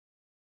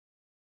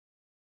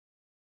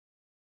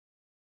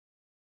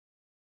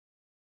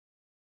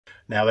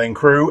Now then,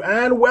 crew,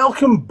 and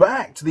welcome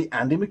back to the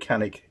Andy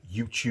Mechanic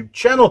YouTube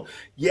channel.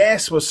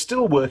 Yes, we're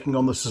still working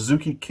on the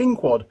Suzuki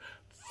Kingquad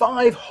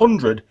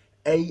 500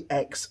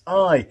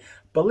 AXI.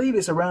 Believe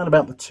it's around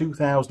about the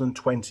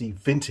 2020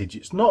 vintage.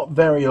 It's not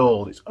very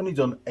old. It's only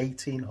done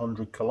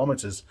 1,800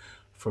 kilometers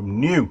from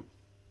new.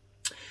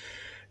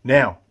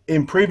 Now,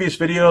 in previous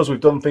videos, we've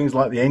done things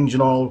like the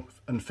engine oil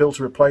and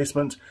filter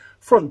replacement,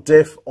 front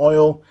diff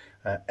oil,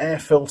 air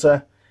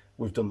filter.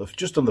 We've done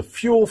just done the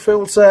fuel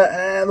filter,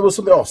 and there was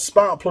something,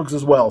 spark plugs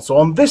as well. So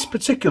on this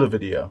particular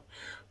video,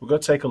 we're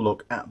going to take a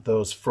look at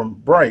those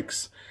front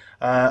brakes.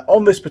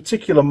 On this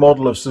particular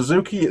model of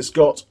Suzuki, it's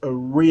got a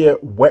rear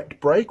wet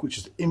brake, which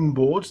is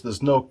inboard. So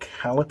there's no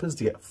calipers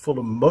to get full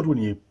of mud when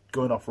you're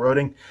going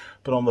off-roading.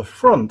 But on the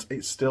front,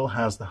 it still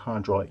has the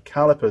hydraulic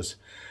calipers.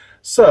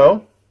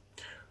 So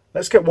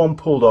let's get one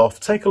pulled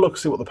off, take a look,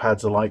 see what the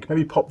pads are like,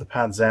 maybe pop the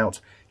pads out,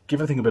 give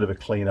everything a bit of a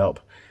clean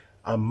up.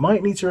 I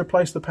might need to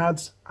replace the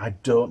pads, I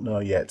don't know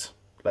yet.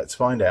 Let's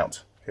find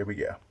out. Here we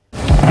go.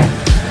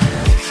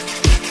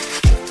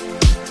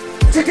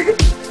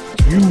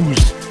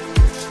 Used.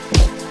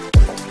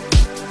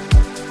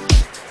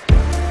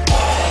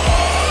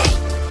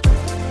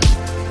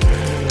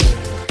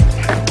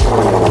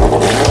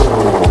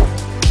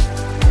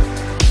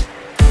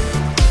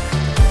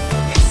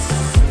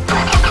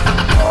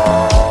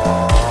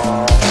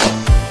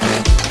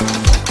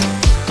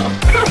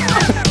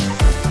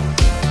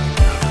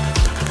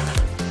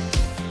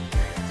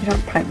 You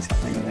don't paint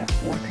something without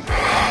wiping.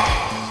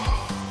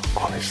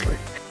 Honestly.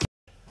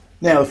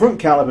 Now, the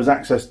front caliper is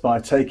accessed by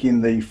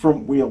taking the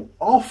front wheel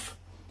off,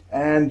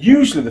 and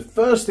usually the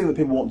first thing that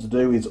people want to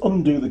do is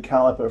undo the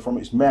caliper from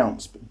its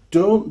mounts, but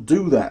don't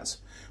do that.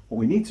 What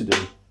we need to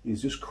do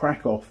is just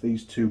crack off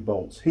these two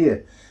bolts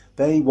here.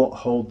 They what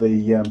hold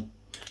the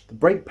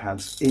brake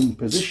pads in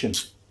position.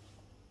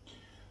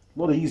 A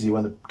lot easier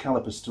when the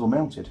caliper's still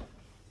mounted.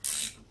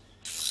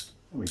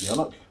 There we go,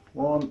 look.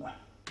 1,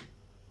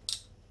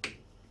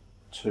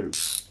 2.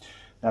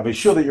 Now be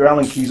sure that your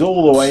Allen key's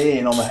all the way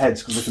in on the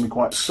heads, because they can be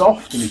quite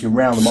soft and you can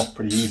round them off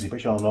pretty easy,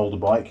 especially on an older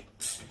bike.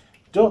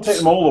 Don't take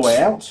them all the way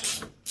out.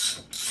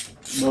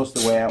 Most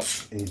of the way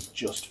out is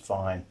just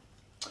fine.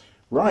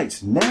 Right,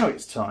 now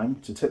it's time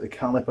to take the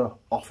caliper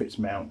off its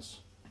mounts.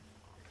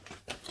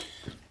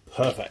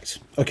 Perfect.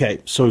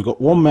 Okay, so we've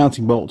got one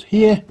mounting bolt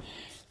here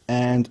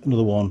and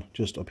another one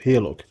just up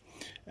here, look.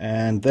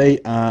 And they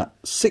are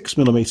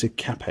 6mm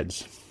cap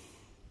heads.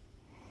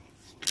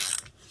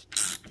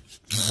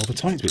 Not over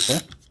tight, to be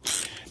fair.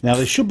 Now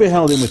they should be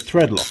held in with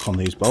thread lock on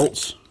these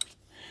bolts,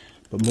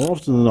 but more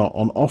often than not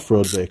on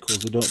off-road vehicles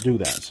they don't do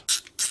that.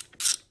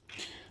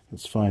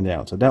 Let's find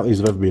out. I doubt these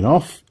have ever been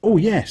off. Oh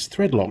yes,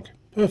 thread lock.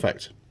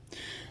 Perfect.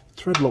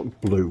 Thread lock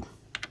blue.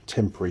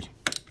 Temporary.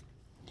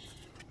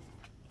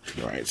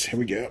 Right, here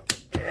we go.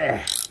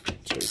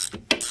 2.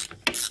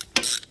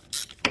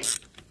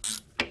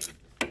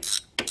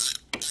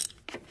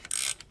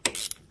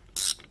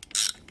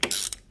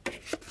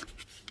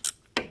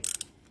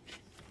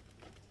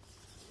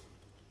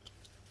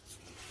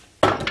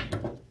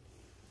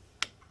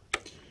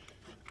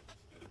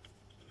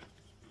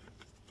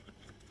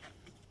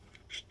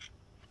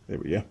 There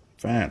we go.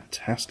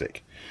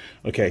 Fantastic.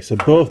 Okay, so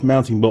both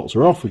mounting bolts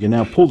are off. We can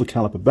now pull the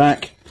caliper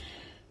back.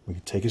 We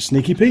can take a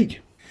sneaky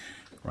peek.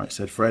 Right,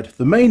 said Fred.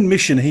 The main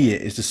mission here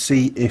is to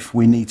see if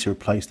we need to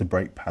replace the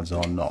brake pads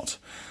or not.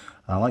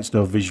 I like to do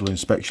a visual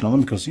inspection on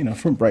them because, you know,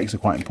 front brakes are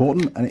quite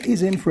important and it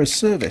is in for a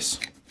service.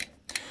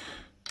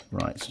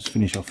 Right, so let's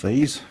finish off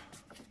these.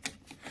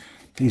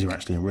 These are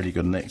actually in really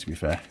good nick, to be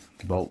fair,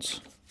 the bolts.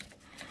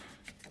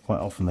 Quite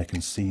often they can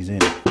seize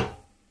in.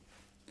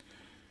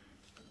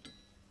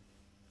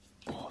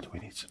 We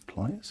need some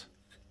pliers?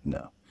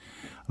 No.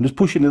 I'm just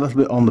pushing a little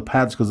bit on the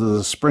pads because there's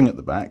a spring at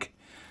the back.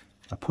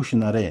 By pushing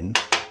that in,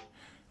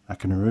 I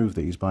can remove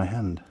these by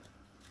hand.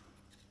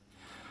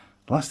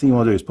 The last thing you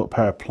want to do is put a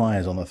pair of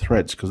pliers on the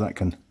threads because that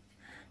can,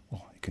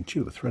 well, it can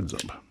chew the threads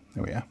up.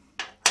 There we are.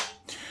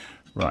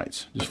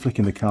 Right, just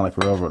flicking the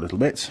caliper over a little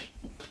bit.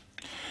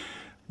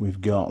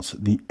 We've got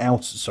the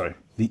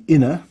the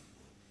inner.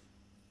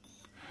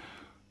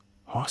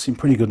 Oh, it's in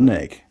pretty good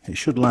nick. It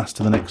should last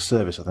to the next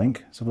service, I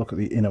think. Let's have a look at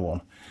the inner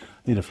one.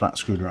 Need a flat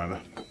screwdriver.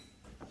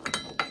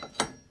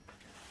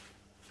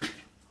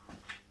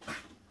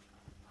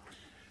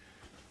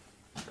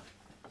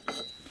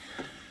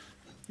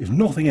 If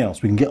nothing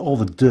else, we can get all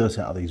the dirt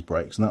out of these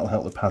brakes, and that'll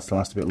help the pads to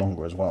last a bit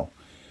longer as well.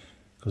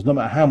 Because no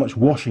matter how much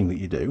washing that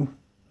you do,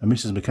 and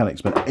Mrs. Mechanic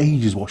spent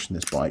ages washing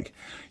this bike,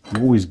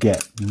 you always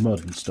get mud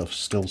and stuff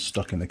still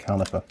stuck in the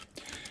caliper.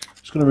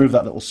 Just going to remove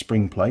that little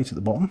spring plate at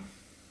the bottom.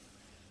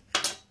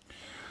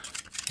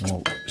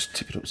 We'll just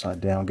tip it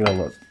upside down, get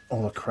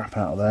all the crap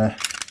out of there.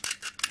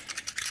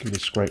 Give it a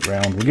scrape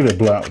round. We'll give it a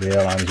blow out with the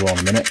airline as well in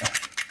a minute.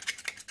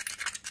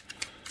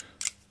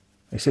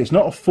 They say it's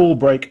not a full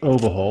brake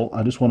overhaul.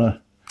 I just want to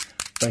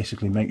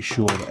basically make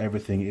sure that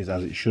everything is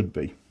as it should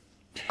be.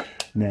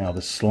 Now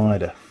the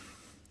slider.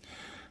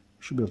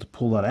 Should be able to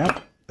pull that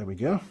out. There we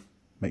go.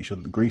 Make sure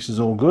that the grease is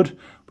all good.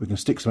 We can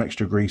stick some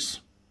extra grease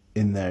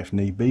in there if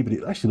need be, but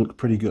it actually looks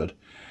pretty good.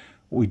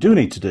 What we do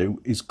need to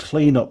do is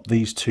clean up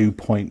these 2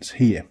 points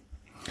here.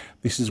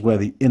 This is where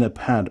the inner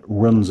pad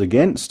runs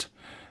against,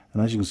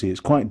 and as you can see, it's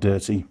quite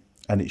dirty,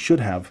 and it should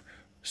have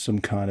some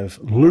kind of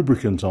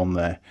lubricant on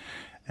there.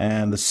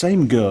 And the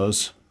same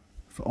goes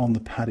for on the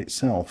pad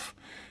itself.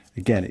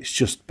 Again, it's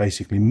just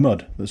basically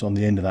mud that's on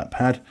the end of that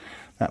pad.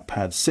 That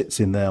pad sits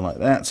in there like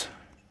that,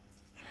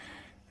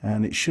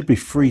 and it should be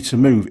free to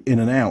move in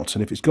and out.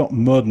 And if it's got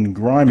mud and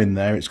grime in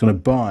there, it's going to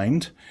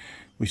bind,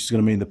 which is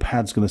going to mean the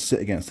pad's going to sit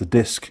against the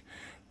disc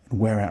and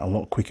wear out a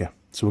lot quicker.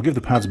 So we'll give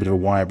the pads a bit of a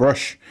wire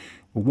brush.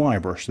 We'll wire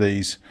brush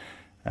these,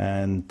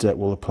 and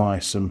we'll apply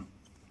some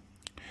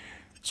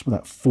of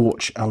that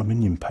Forge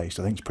aluminium paste.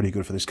 I think it's pretty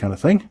good for this kind of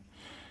thing.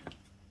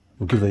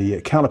 We'll give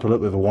the caliper a little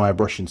bit of a wire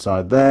brush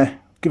inside there,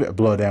 give it a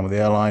blow down with the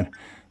airline,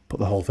 put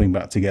the whole thing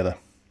back together.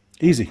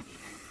 Easy.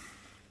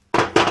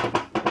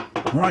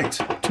 Right,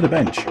 to the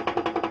bench.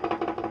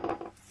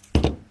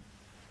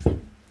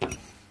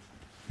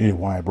 Need a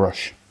wire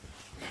brush.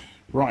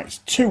 Right,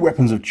 2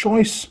 weapons of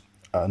choice,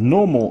 a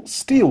normal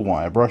steel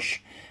wire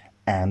brush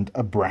and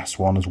a brass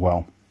one as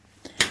well.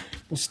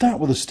 We'll start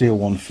with a steel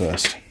one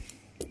first.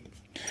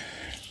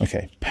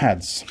 Okay,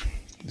 pads.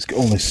 Let's get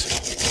all this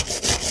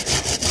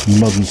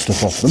mud and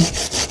stuff off them.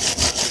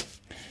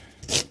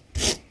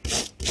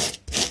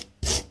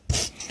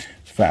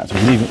 In fact,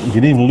 we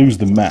can even lose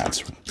the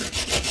mat.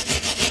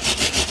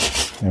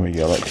 There we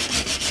go, look.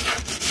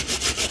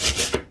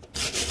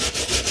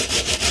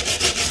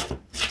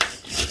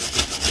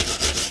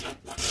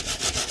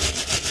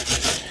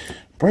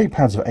 Brake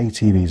pads for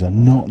ATVs are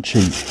not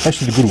cheap,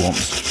 especially the good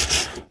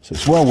ones. So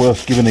it's well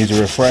worth giving these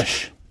a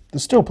refresh.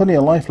 There's still plenty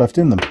of life left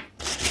in them.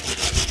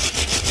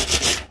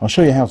 I'll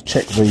show you how to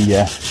check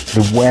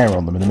the wear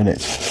on them in a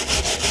minute.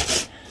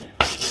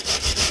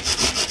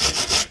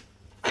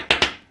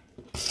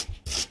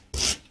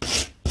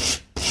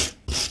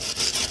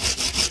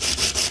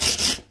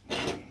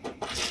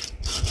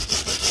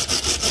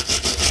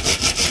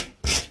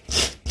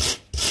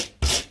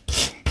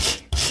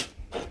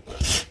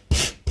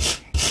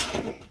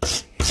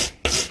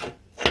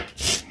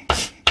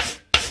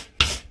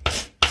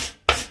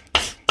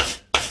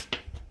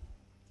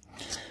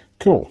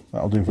 Cool,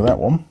 that'll do for that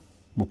one.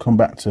 We'll come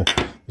back to,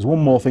 there's one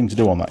more thing to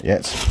do on that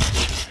yet.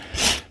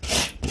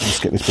 Let's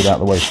get this bit out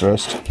of the way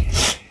first.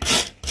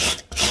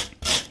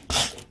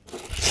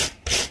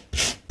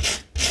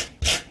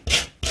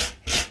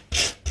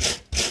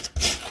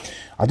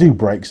 I do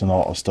brakes and a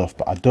lot of stuff,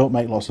 but I don't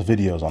make lots of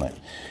videos on it,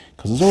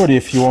 because there's already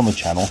a few on the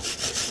channel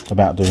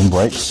about doing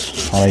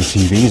brakes on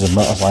ATVs and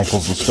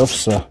motorcycles and stuff,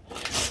 so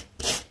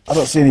I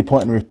don't see any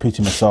point in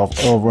repeating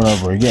myself over and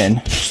over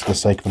again, just for the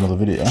sake of another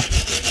video.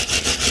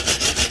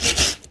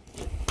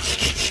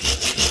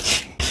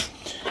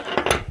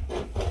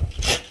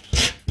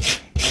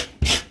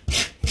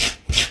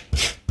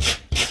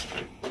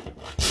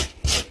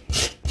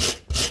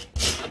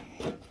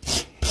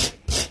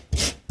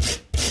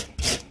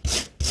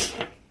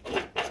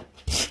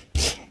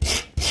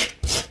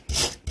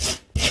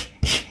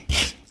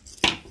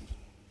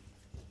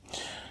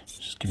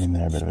 Giving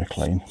there a bit of a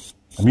clean.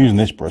 I'm using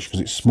this brush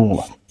because it's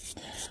smaller,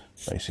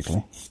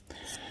 basically.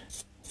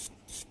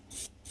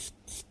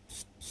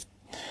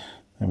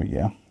 There we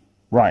go.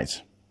 Right.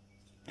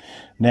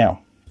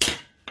 Now,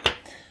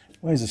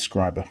 where's the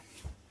scriber?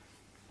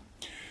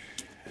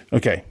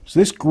 Okay,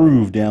 so this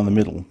groove down the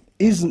middle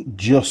isn't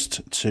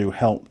just to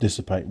help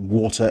dissipate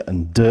water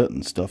and dirt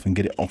and stuff and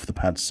get it off the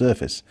pad's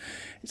surface.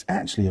 It's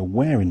actually a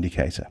wear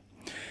indicator.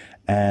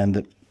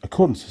 And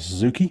according to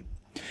Suzuki,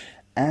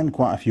 and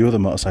quite a few other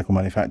motorcycle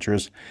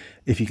manufacturers,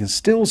 if you can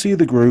still see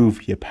the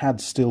groove, your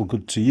pad's still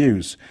good to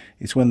use.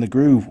 It's when the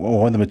groove,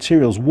 or when the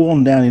material's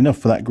worn down enough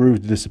for that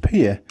groove to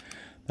disappear,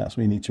 that's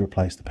when you need to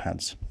replace the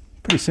pads.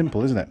 Pretty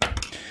simple, isn't it?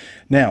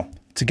 Now,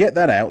 to get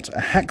that out, a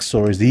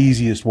hacksaw is the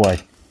easiest way.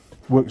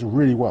 Works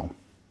really well.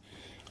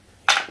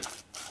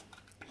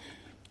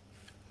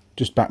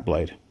 Just back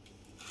blade.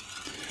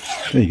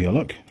 There you go,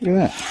 look at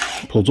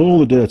that. Pulls all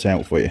the dirt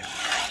out for you.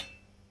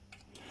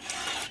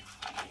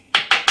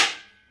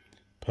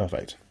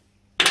 Perfect.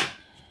 So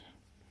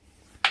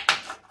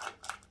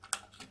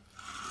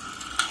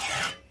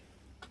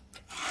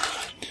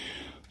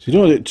you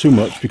don't want to do it too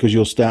much because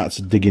you'll start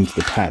to dig into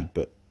the pad,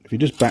 but if you're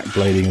just back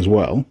blading as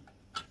well,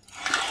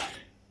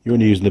 you're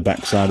only using the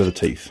back side of the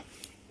teeth.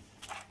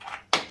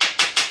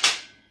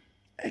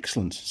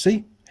 Excellent.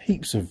 See?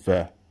 Heaps of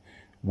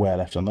wear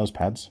left on those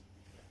pads.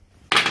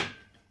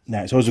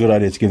 Now it's always a good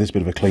idea to give this a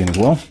bit of a clean as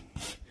well,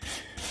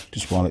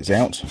 just while it's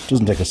out. It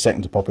doesn't take a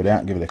second to pop it out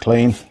and give it a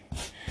clean.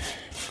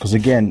 Because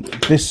again,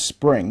 this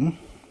spring,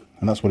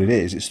 and that's what it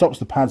is, it stops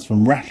the pads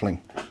from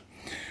rattling,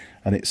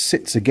 and it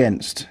sits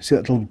against, see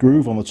that little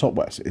groove on the top?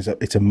 Well,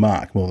 it's a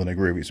mark more than a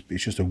groove,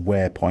 it's just a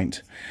wear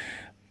point.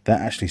 That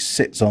actually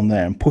sits on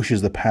there and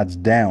pushes the pads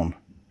down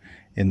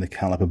in the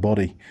caliper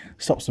body,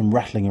 stops them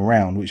rattling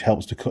around, which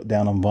helps to cut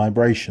down on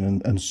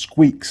vibration and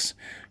squeaks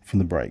from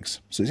the brakes.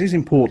 So it is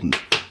important.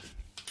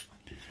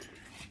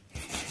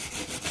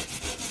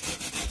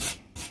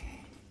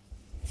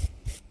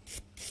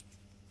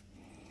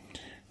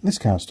 This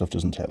kind of stuff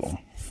doesn't take long.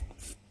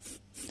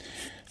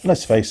 And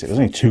let's face it, there's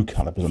only 2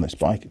 calipers on this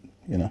bike,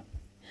 you know.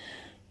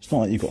 It's not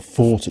like you've got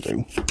 4 to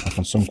do, like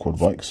on some quad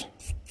bikes.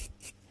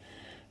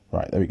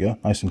 Right, there we go,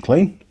 nice and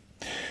clean.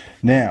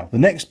 Now, the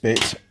next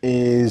bit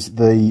is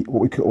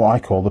what I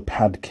call the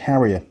pad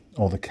carrier,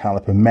 or the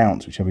caliper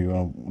mount, whichever you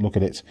want to look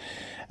at it.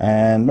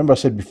 And remember I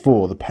said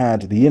before,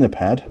 the inner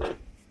pad,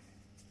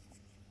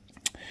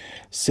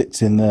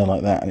 sits in there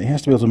like that, and it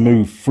has to be able to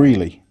move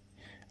freely.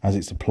 As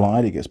it's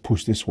applied, it gets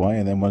pushed this way,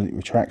 and then when it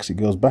retracts, it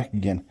goes back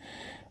again.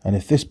 And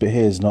if this bit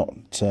here is not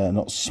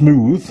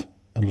smooth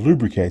and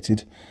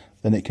lubricated,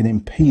 then it can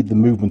impede the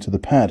movement of the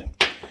pad.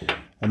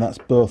 And that's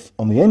both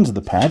on the ends of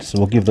the pad, so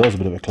we'll give those a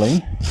bit of a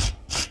clean.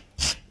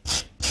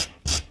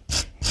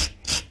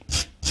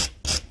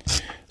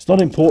 It's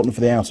not important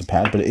for the outer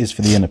pad, but it is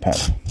for the inner pad.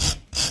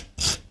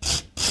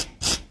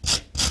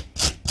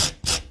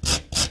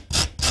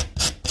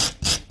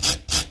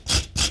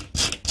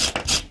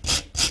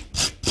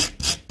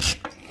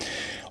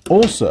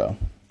 Also,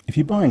 if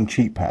you're buying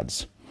cheap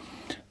pads,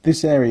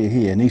 this area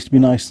here needs to be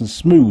nice and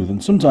smooth,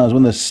 and sometimes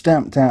when they're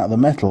stamped out of the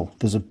metal,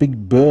 there's a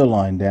big burr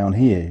line down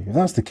here. If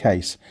that's the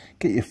case,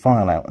 get your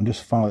file out and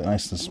just file it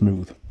nice and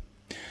smooth.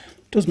 It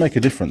does make a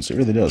difference, it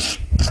really does.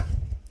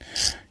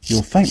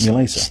 You'll thank me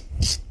later.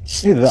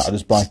 Either that or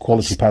just buy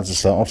quality pads to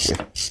start off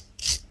with.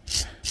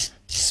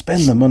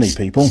 Spend the money,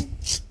 people.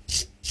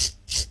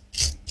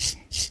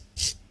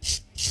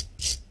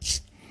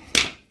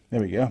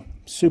 There we go.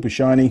 Super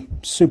shiny,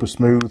 super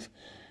smooth,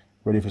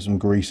 ready for some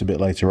grease a bit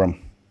later on.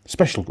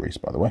 Special grease,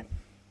 by the way.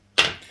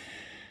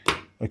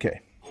 Okay,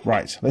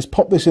 right, let's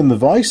pop this in the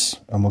vise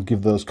and we'll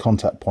give those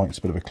contact points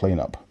a bit of a clean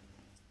up.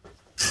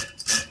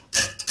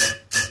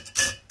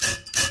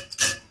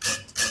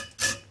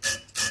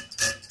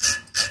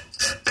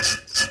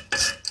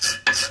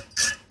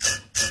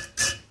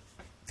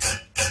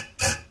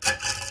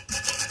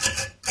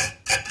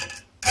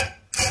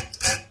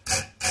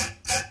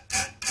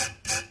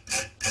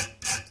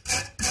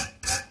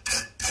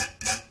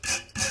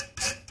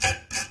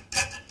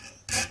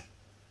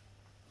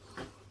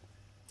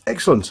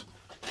 Excellent.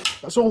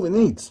 That's all it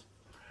needs.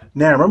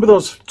 Now, remember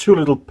those 2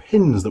 little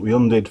pins that we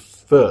undid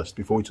first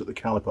before we took the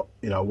caliper,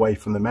 away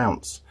from the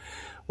mounts?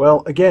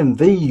 Well, again,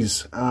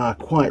 these are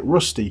quite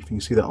rusty. If you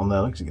can see that on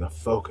there, is it going to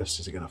focus?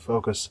 Is it going to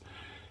focus?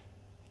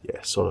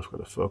 Yeah, sort of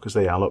got to focus.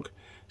 There you are, look.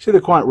 See, they're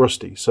quite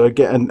rusty. So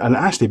again, and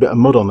actually a bit of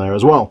mud on there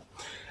as well.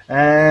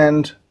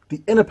 And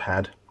the inner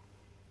pad,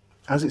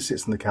 as it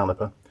sits in the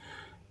caliper,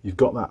 you've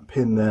got that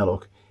pin there,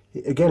 look.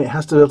 Again, it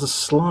has to be able to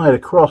slide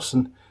across,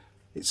 and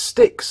it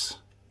sticks.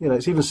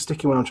 It's even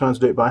sticky when I'm trying to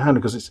do it by hand,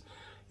 because it's,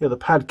 the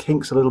pad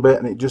kinks a little bit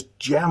and it just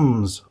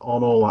jams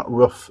on all that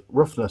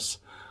roughness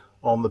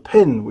on the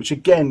pin, which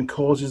again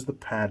causes the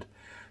pad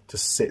to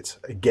sit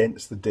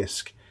against the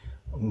disc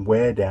and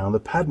wear down the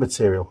pad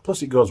material.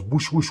 Plus it goes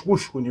whoosh, whoosh,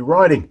 whoosh when you're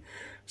riding.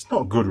 It's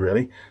not good,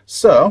 really.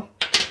 So,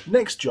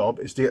 next job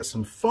is to get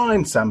some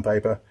fine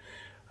sandpaper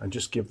and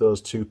just give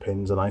those 2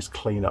 pins a nice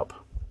clean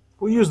up.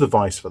 We'll use the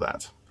vise for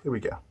that. Here we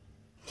go.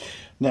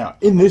 Now,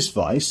 in this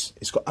vise,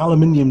 it's got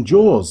aluminium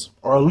jaws,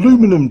 or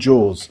aluminum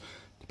jaws,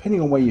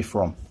 depending on where you're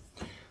from.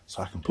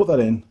 So I can put that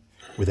in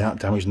without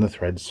damaging the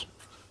threads.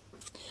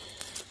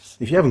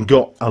 If you haven't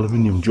got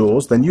aluminium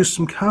jaws, then use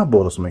some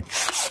cardboard or something.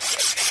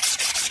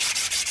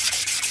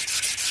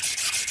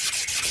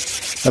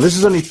 Now, this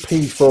is only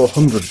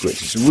P400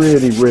 grit. It's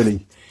really,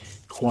 really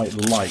quite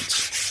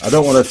light. I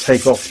don't want to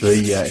take off the,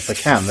 if I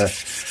can, the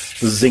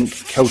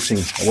zinc coating,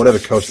 or whatever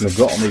coating they've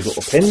got on these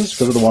little pins,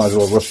 because otherwise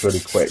they'll rust really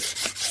quick.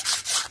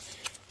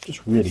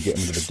 Just really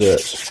getting rid of the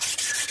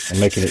dirt and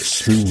making it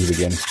smooth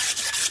again.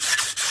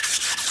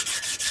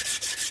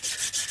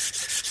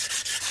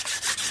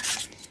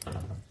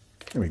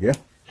 There we go.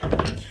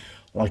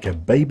 Like a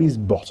baby's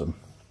bottom.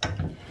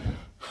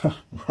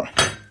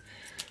 Right.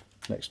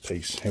 Next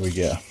piece. Here we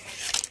go.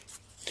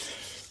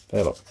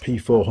 There, look.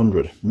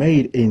 P400.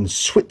 Made in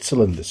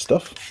Switzerland, this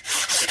stuff.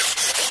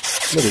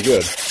 Really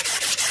good.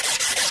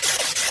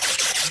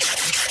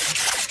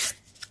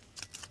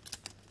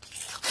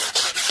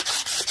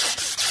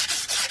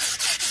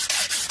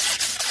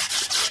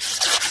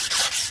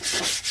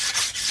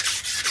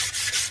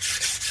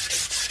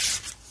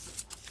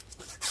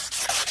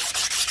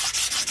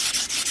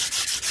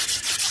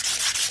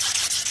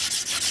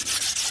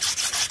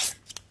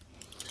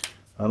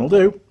 And I'll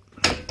do.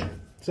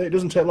 So it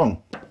doesn't take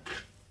long.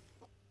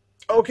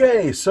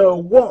 Okay, so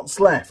what's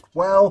left?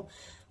 Well,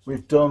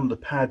 we've done the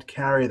pad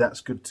carry,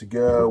 that's good to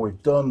go.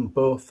 We've done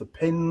both the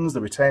pins,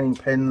 the retaining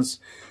pins.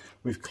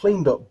 We've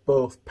cleaned up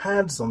both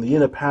pads. On the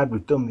inner pad,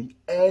 we've done the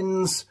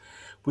ends.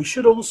 We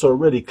should also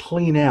really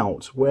clean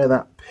out where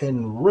that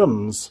pin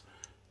runs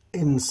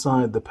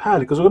inside the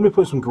pad, because we're going to be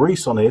putting some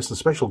grease on here, some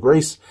special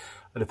grease.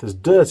 And if there's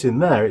dirt in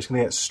there, it's going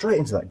to get straight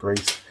into that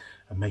grease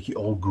and make it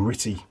all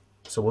gritty.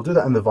 So we'll do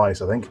that in the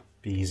vise, I think.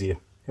 Be easier.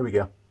 Here we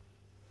go.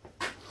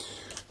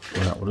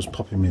 Right, we'll just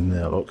pop him in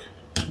there, look.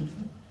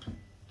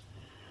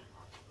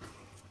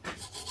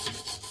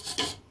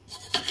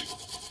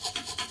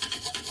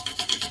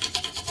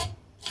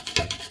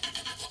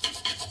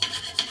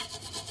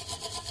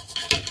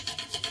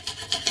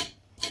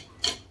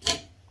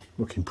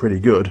 looking pretty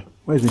good.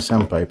 Where's my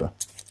sandpaper?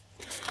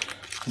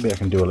 Maybe I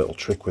can do a little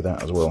trick with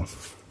that as well.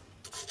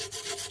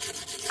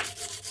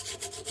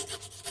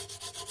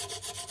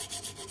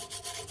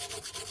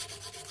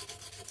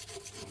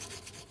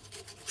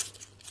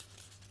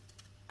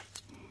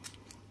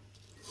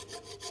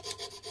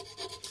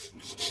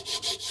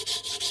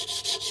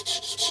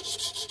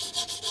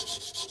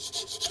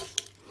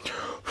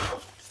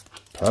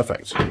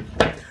 Perfect.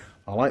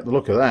 I like the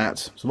look of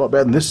that. It's a lot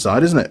better than this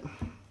side, isn't it?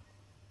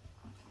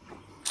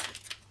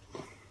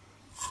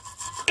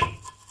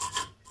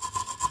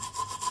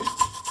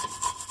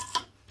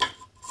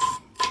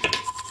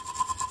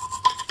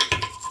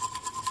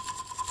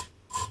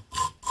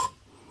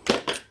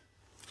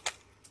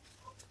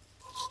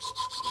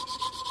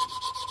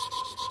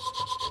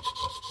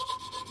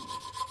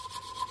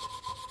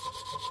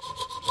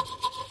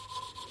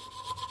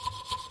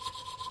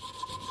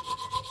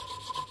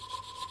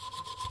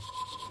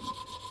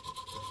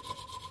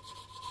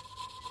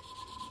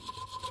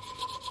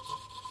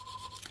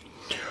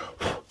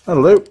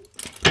 Hello.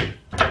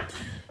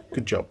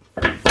 Good job.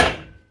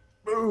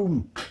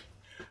 Boom.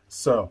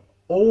 So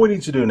all we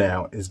need to do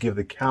now is give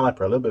the caliper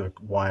a little bit of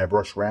wire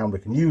brush round. We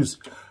can use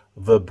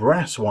the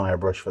brass wire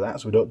brush for that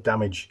so we don't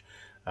damage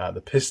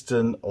the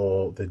piston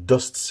or the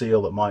dust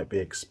seal that might be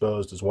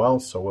exposed as well.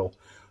 So we'll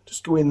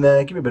just go in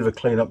there, give it a bit of a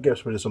clean up,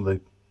 get rid of some of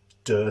the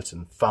dirt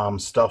and farm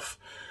stuff,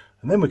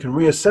 and then we can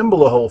reassemble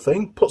the whole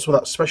thing, put some of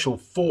that special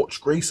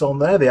forge grease on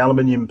there, the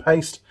aluminium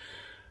paste,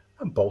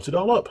 and bolt it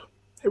all up.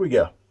 Here we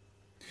go.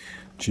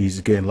 Geez,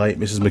 it's getting late.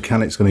 Mrs.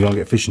 Mechanic's going to go and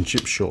get fish and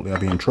chips shortly. I'll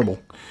be in trouble.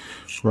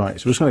 Right,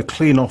 so we're just going to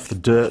clean off the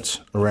dirt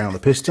around the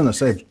piston. I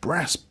say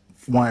brass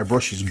wire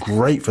brush is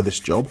great for this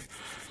job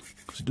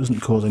because it doesn't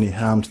cause any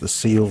harm to the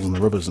seals and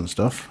the rubbers and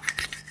stuff.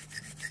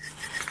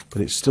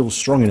 But it's still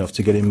strong enough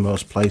to get in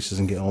most places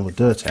and get all the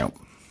dirt out.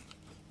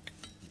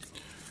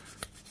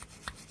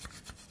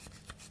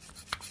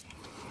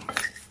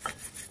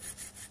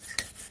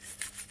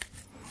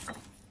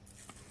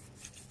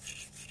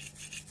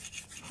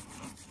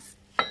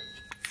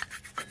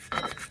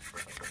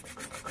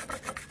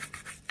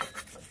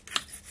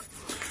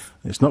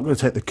 It's not going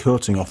to take the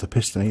coating off the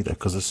piston either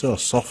because they're so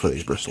soft with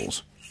these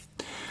bristles.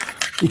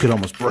 You could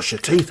almost brush your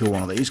teeth with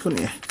one of these,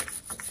 couldn't you?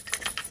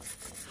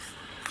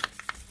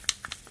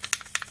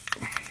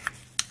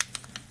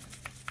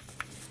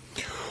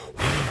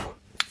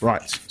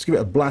 Right, let's give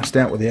it a blast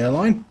out with the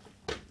airline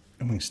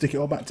and we can stick it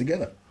all back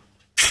together.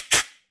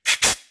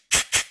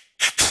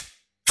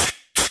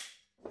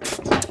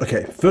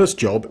 Okay, first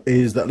job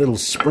is that little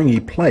springy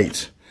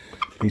plate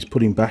he's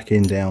putting back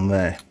in down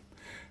there.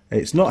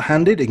 It's not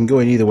handed, it can go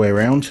in either way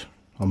around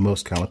on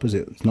most calipers.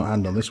 It's not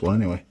handed on this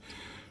one anyway.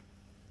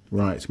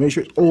 Right, so make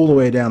sure it's all the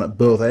way down at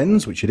both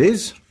ends, which it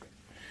is.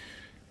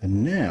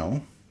 And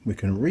now we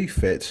can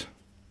refit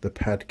the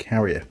pad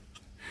carrier,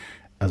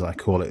 as I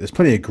call it. There's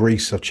plenty of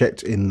grease I've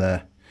checked in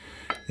the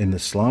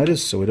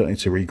sliders, so we don't need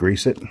to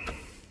re-grease it.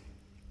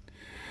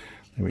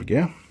 There we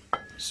go.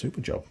 Super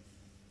job.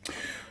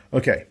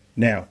 Okay,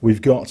 now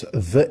we've got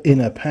the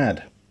inner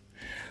pad.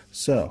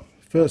 So,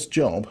 first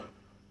job,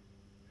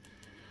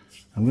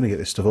 I'm going to get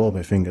this stuff all over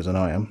my fingers, and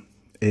I am,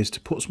 is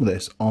to put some of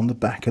this on the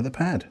back of the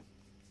pad.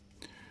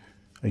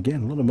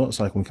 Again, a lot of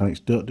motorcycle mechanics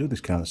don't do this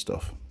kind of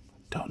stuff.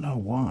 Don't know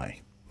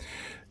why.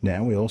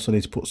 Now we also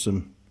need to put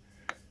some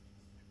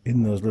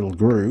in those little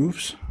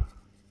grooves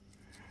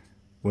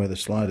where the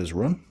sliders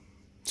run.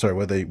 Sorry,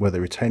 where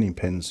the retaining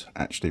pins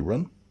actually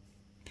run.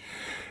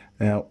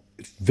 Now,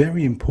 it's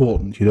very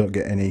important you don't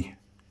get any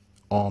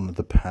on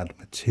the pad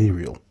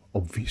material,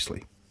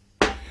 obviously.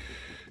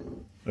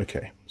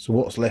 Okay, so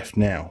what's left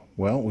now?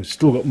 Well, we've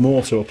still got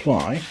more to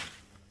apply,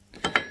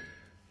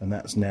 and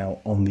that's now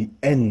on the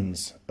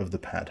ends of the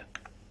pad.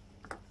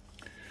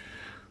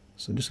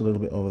 So just a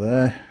little bit over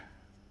there.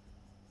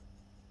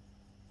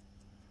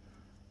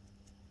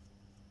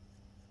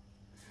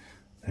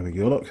 There we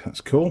go, look, that's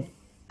cool.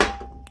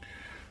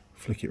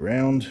 Flick it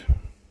round.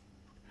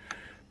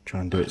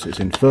 Try and do it so it's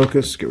in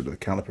focus. Get rid of the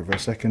caliper for a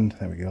second.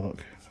 There we go,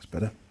 look, that's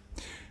better.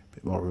 A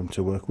bit more room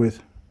to work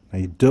with. Now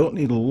you don't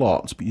need a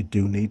lot, but you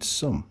do need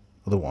some.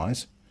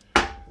 Otherwise,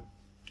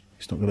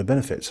 it's not going to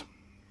benefit.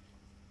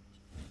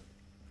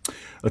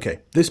 Okay,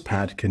 this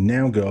pad can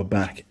now go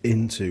back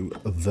into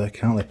the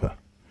caliper.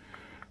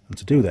 And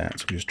to do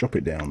that, we just drop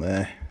it down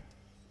there.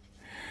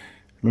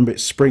 Remember,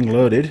 it's spring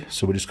loaded,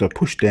 so we're just going to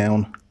push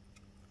down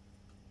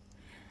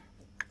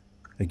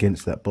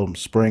against that bottom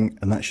spring,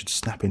 and that should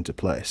snap into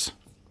place.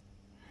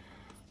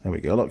 There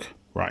we go, look.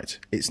 Right,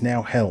 it's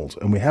now held,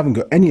 and we haven't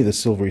got any of the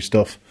silvery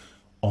stuff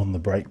on the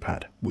brake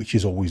pad, which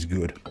is always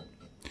good.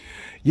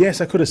 Yes,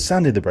 I could have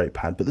sanded the brake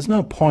pad, but there's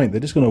no point. They're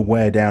just going to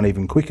wear down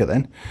even quicker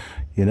then.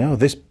 You know,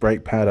 this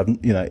brake pad,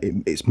 you know,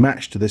 it's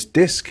matched to this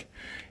disc.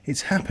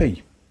 It's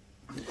happy.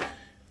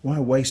 Why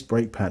waste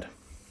brake pad?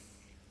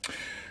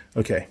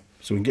 Okay,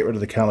 so we can get rid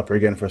of the caliper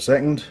again for a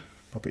second.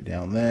 Pop it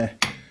down there.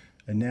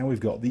 And now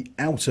we've got the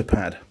outer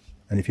pad.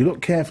 And if you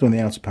look carefully on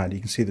the outer pad, you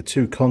can see the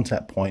two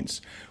contact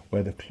points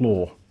where the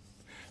claw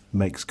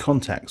makes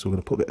contact. So we're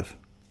going to put a bit of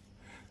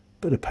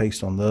Bit of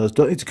paste on those.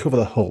 Don't need to cover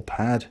the whole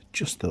pad,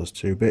 just those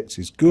 2 bits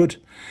is good.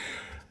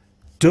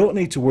 Don't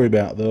need to worry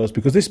about those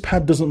because this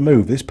pad doesn't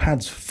move, this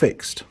pad's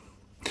fixed.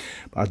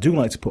 But I do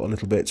like to put a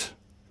little bit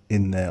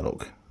in there,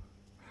 look.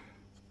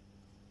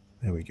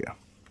 There we go.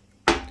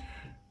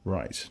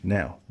 Right,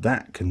 now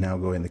that can now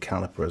go in the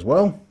caliper as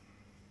well.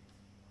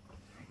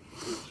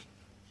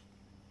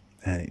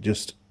 And it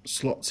just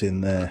slots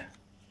in there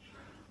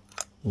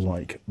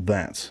like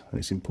that. And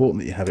it's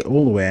important that you have it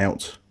all the way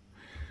out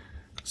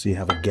so you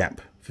have a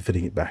gap for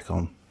fitting it back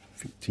on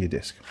to your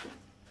disc.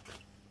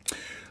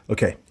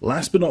 Okay,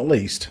 last but not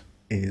least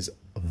is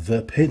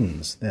the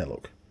pins. There,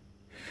 look.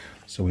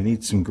 So we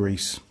need some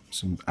grease,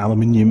 some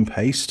aluminium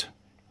paste.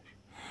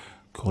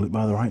 Call it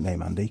by the right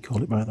name, Andy.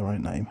 Call it by the right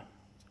name.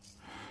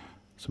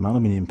 Some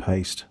aluminium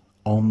paste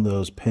on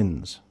those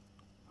pins.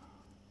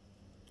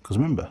 Because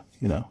remember,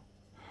 you know,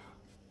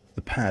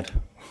 the pad,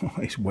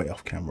 it's way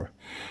off camera.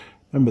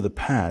 Remember the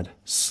pad,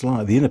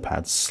 the inner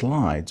pad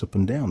slides up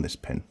and down this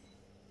pin.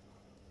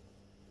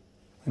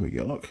 There we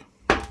go, look.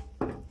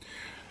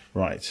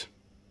 Right.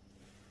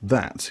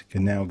 That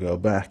can now go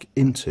back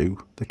into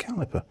the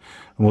caliper.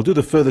 And we'll do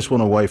the furthest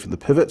one away from the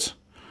pivot.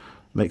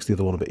 Makes the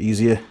other one a bit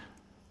easier.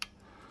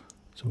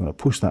 So I'm going to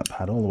push that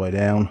pad all the way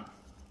down.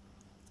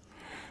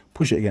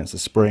 Push it against the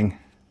spring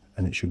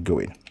and it should go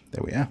in.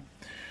 There we are.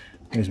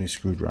 Here's my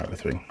screwdriver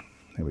thing.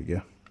 There we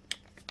go.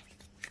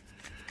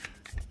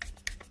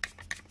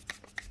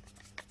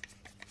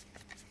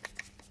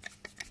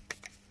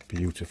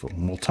 Beautiful.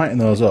 And we'll tighten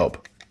those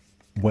up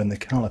when the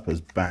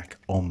caliper's back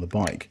on the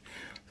bike.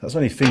 That's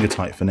only finger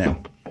tight for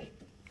now.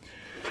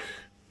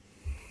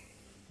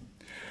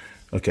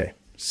 Okay,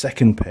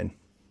 second pin,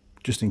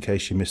 just in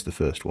case you missed the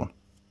first one,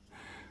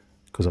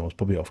 because I was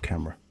probably off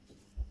camera.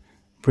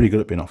 Pretty good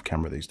at being off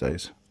camera these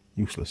days.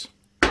 Useless.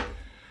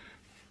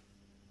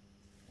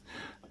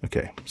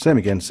 Okay, same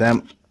again,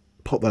 Sam.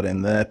 Pop that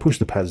in there, push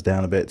the pads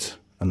down a bit,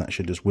 and that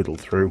should just whittle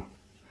through.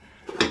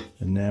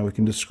 And now we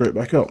can just screw it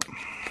back up.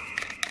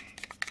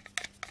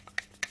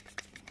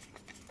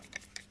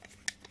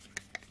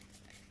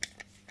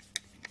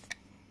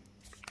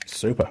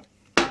 Super.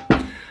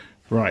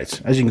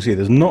 Right, as you can see,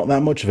 there's not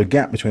that much of a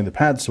gap between the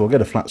pads, so I'll get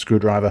a flat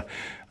screwdriver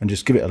and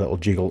just give it a little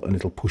jiggle and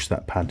it'll push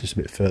that pad just a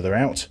bit further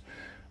out.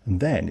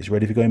 And then it's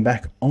ready for going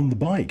back on the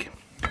bike.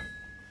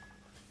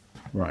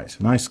 Right,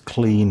 nice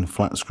clean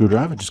flat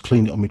screwdriver, just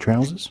cleaned it on my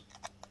trousers.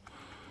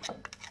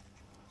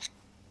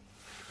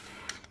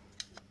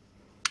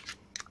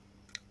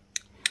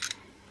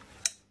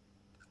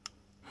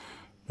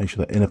 Make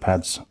sure that inner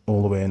pad's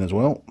all the way in as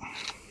well.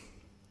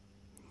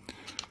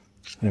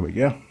 There we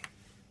go.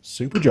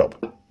 Super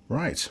job.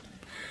 Right,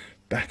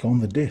 back on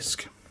the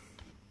disc.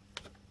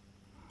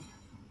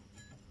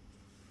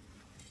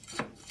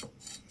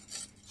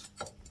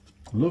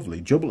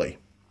 Lovely jubbly.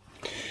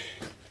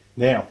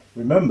 Now,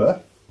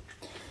 remember,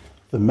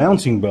 the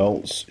mounting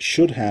bolts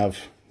should have,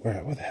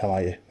 where the hell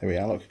are you? There we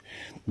are, look.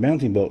 The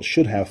mounting bolts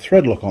should have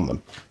thread lock on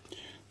them.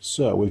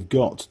 So we've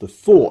got the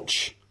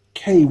Forge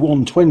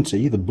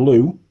K120, the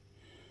blue.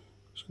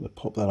 Just going to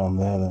pop that on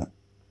there,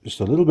 just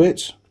a little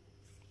bit.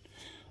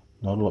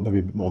 Not a lot, maybe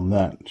a bit more than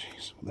that.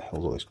 Jeez, what the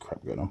hell's all this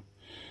crap going on?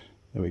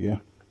 There we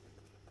go.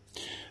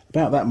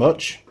 About that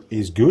much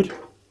is good.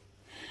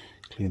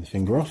 Clean the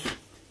finger off.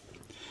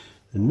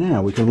 And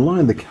now we can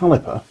line the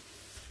caliper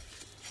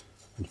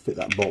and fit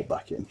that bolt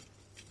back in.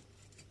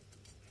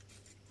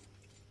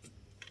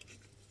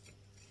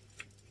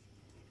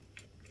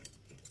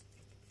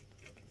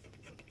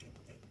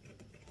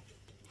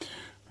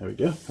 There we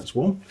go, that's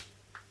one.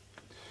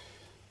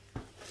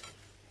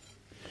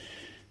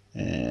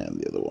 And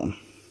the other one.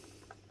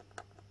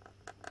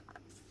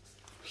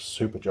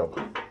 Super job.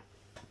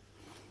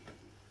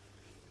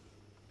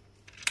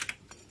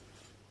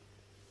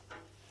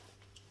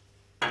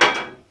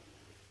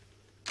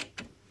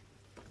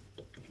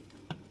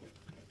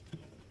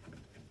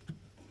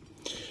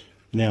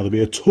 Now there'll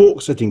be a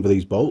torque setting for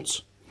these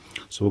bolts,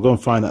 so we'll go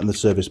and find that in the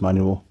service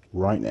manual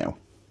right now.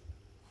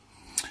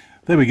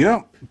 There we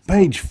go,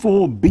 page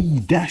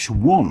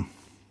 4B-1.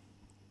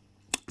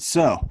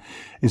 So,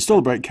 install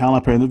the brake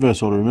caliper in the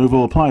reverse order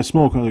removal. Apply a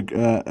small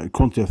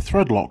quantity of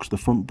thread lock to the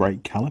front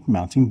brake caliper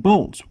mounting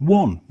bolts.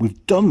 1.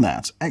 We've done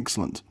that.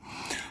 Excellent.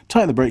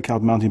 Tighten the brake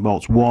caliper mounting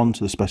bolts 1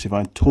 to the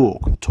specified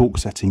torque. The torque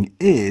setting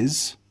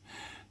is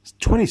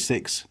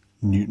 26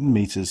 Newton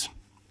meters.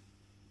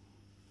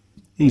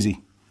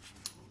 Easy.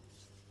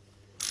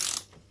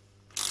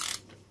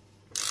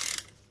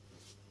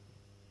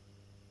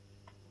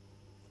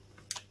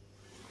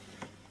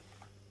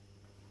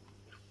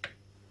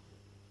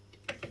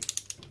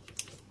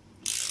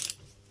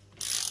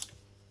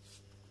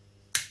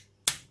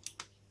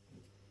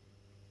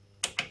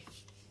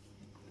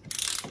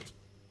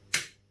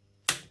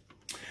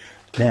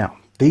 Now,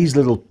 these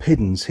little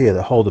pins here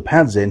that hold the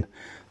pads in,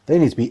 they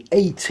need to be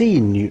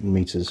 18 Newton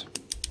meters.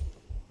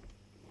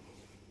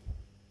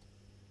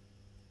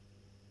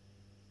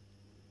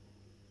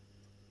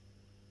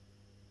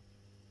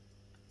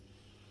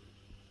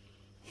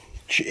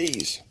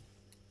 Jeez.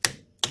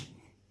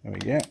 There we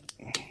go.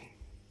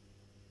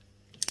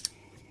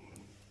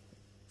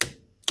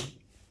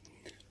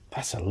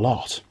 That's a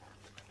lot.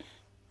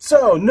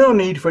 So, no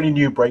need for any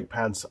new brake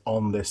pads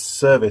on this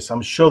service.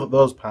 I'm sure that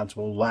those pads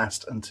will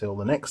last until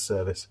the next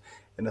service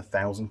in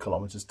 1,000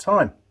 kilometers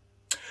time.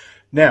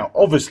 Now,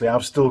 obviously,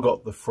 I've still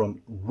got the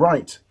front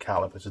right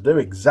caliper to do,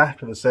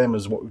 exactly the same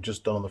as what we've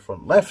just done on the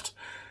front left.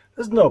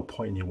 There's no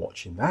point in you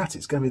watching that.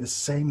 It's going to be the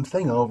same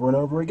thing over and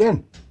over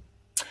again.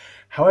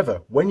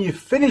 However, when you've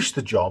finished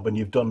the job and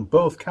you've done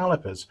both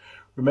calipers,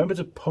 remember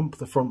to pump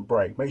the front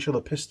brake. Make sure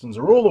the pistons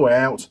are all the way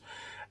out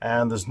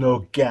and there's no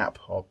gap,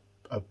 or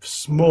a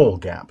small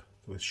gap,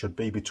 which should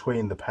be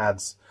between the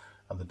pads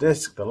and the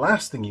disc. The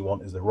last thing you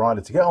want is the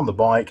rider to get on the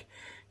bike,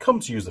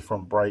 come to use the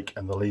front brake,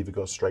 and the lever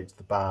goes straight to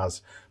the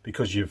bars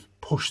because you've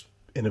pushed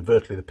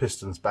inadvertently the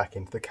pistons back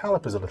into the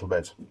calipers a little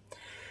bit.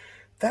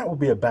 That would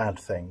be a bad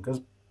thing because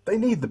they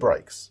need the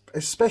brakes,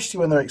 especially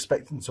when they're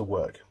expecting to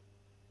work.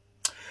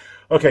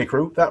 Okay,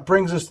 crew, that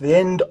brings us to the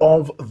end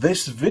of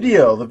this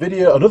video.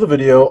 Another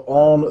video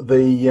on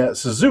the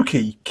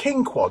Suzuki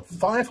Kingquad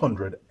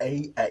 500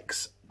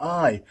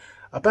 AXI,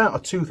 about a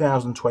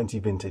 2020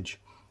 vintage.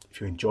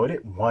 If you enjoyed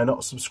it, why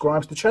not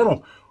subscribe to the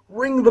channel?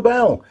 Ring the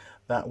bell.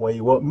 That way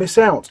you won't miss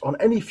out on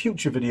any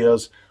future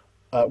videos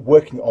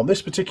working on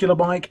this particular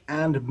bike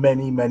and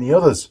many, many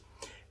others.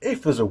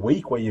 If there's a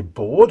week where you're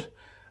bored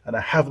and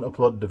I haven't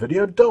uploaded a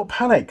video, don't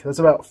panic. There's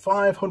about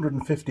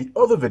 550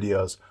 other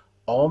videos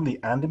on the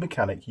Andy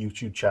Mechanic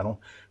YouTube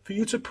channel for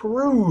you to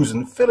peruse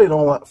and fill in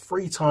all that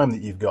free time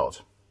that you've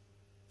got.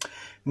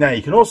 Now,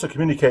 you can also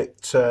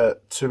communicate to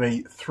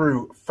me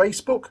through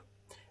Facebook,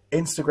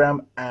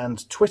 Instagram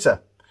and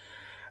Twitter.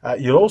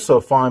 You'll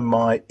also find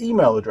my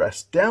email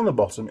address down the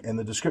bottom in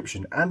the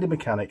description,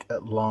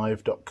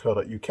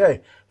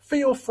 andymechanic@live.co.uk.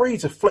 Feel free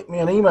to flick me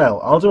an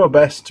email. I'll do my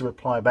best to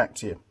reply back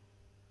to you.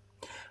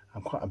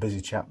 I'm quite a busy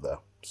chap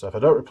though, so if I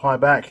don't reply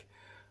back,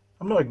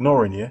 I'm not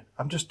ignoring you,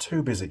 I'm just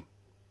too busy.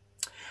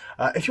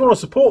 If you want to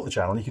support the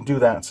channel, you can do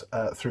that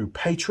through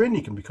Patron.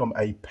 You can become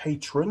a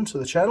patron to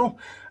the channel,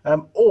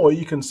 or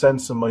you can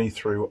send some money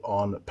through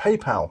on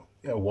PayPal,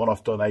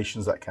 one-off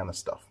donations, that kind of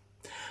stuff.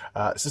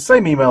 It's the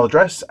same email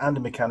address,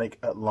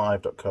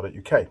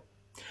 andymechanic@live.co.uk.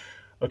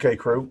 Okay,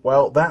 crew,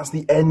 well, that's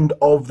the end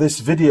of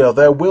this video.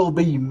 There will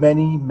be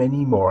many,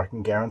 many more, I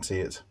can guarantee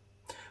it.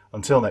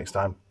 Until next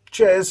time,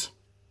 cheers,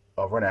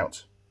 over and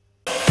out.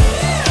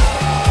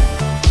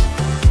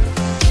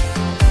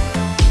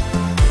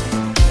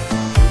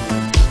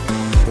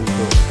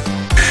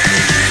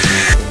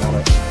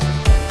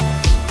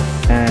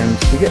 And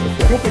we get the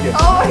flip up again.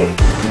 Oh!